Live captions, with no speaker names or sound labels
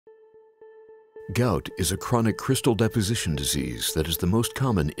Gout is a chronic crystal deposition disease that is the most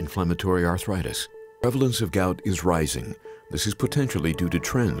common inflammatory arthritis. Prevalence of gout is rising. This is potentially due to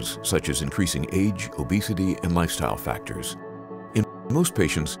trends such as increasing age, obesity, and lifestyle factors. In most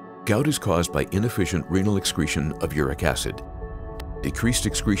patients, gout is caused by inefficient renal excretion of uric acid. Decreased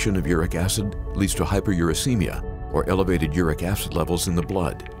excretion of uric acid leads to hyperuricemia, or elevated uric acid levels in the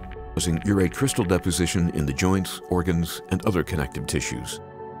blood, causing urate crystal deposition in the joints, organs, and other connective tissues.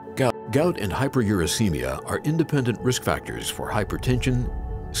 Gout and hyperuricemia are independent risk factors for hypertension,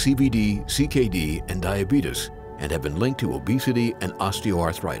 CVD, CKD, and diabetes, and have been linked to obesity and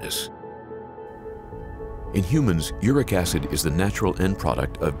osteoarthritis. In humans, uric acid is the natural end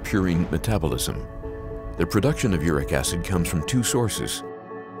product of purine metabolism. The production of uric acid comes from two sources: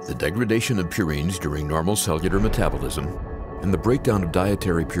 the degradation of purines during normal cellular metabolism and the breakdown of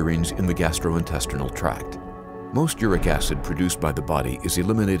dietary purines in the gastrointestinal tract. Most uric acid produced by the body is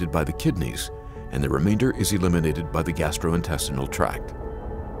eliminated by the kidneys, and the remainder is eliminated by the gastrointestinal tract.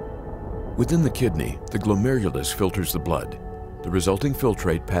 Within the kidney, the glomerulus filters the blood. The resulting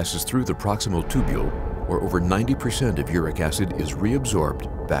filtrate passes through the proximal tubule, where over 90% of uric acid is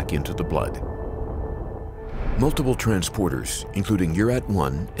reabsorbed back into the blood. Multiple transporters, including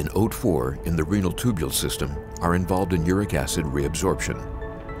urate-1 and OAT4 in the renal tubule system, are involved in uric acid reabsorption.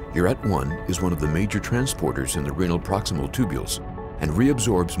 Urate-1 is one of the major transporters in the renal proximal tubules and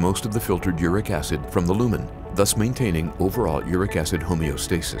reabsorbs most of the filtered uric acid from the lumen, thus maintaining overall uric acid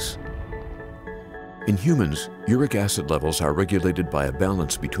homeostasis. In humans, uric acid levels are regulated by a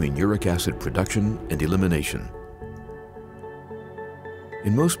balance between uric acid production and elimination.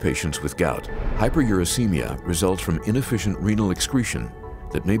 In most patients with gout, hyperuricemia results from inefficient renal excretion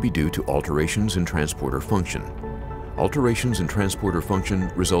that may be due to alterations in transporter function. Alterations in transporter function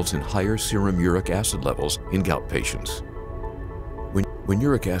results in higher serum uric acid levels in gout patients. When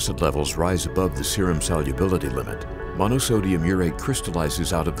uric acid levels rise above the serum solubility limit, monosodium urate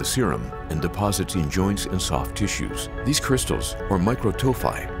crystallizes out of the serum and deposits in joints and soft tissues. These crystals, or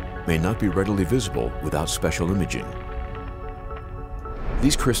microtophi, may not be readily visible without special imaging.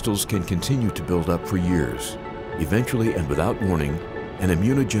 These crystals can continue to build up for years. Eventually, and without warning, an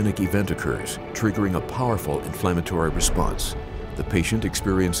immunogenic event occurs, triggering a powerful inflammatory response. The patient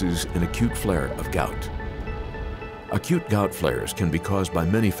experiences an acute flare of gout. Acute gout flares can be caused by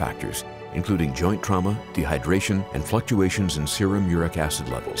many factors, including joint trauma, dehydration, and fluctuations in serum uric acid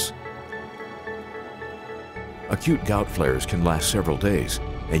levels. Acute gout flares can last several days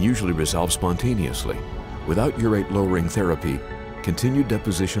and usually resolve spontaneously. Without urate-lowering therapy, continued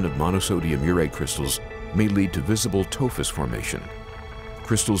deposition of monosodium urate crystals may lead to visible tophus formation.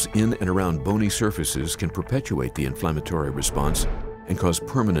 Crystals in and around bony surfaces can perpetuate the inflammatory response and cause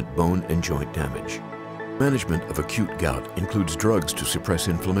permanent bone and joint damage. Management of acute gout includes drugs to suppress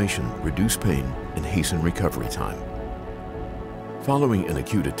inflammation, reduce pain, and hasten recovery time. Following an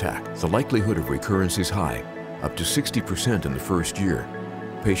acute attack, the likelihood of recurrence is high, up to 60% in the first year.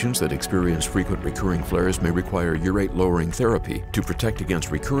 Patients that experience frequent recurring flares may require urate-lowering therapy to protect against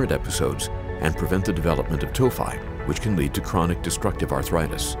recurrent episodes and prevent the development of tophi, which can lead to chronic destructive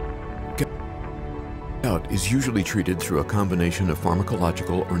arthritis. Gout is usually treated through a combination of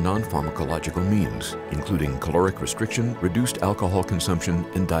pharmacological or non-pharmacological means, including caloric restriction, reduced alcohol consumption,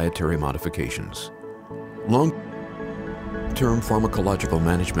 and dietary modifications. Long-term pharmacological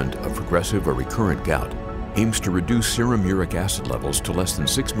management of progressive or recurrent gout aims to reduce serum uric acid levels to less than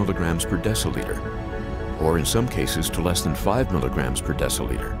 6 milligrams per deciliter, or in some cases to less than 5 milligrams per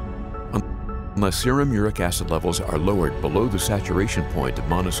deciliter. Unless serum uric acid levels are lowered below the saturation point of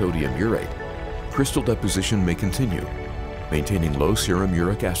monosodium urate, crystal deposition may continue. Maintaining low serum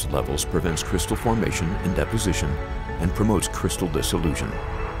uric acid levels prevents crystal formation and deposition and promotes crystal dissolution.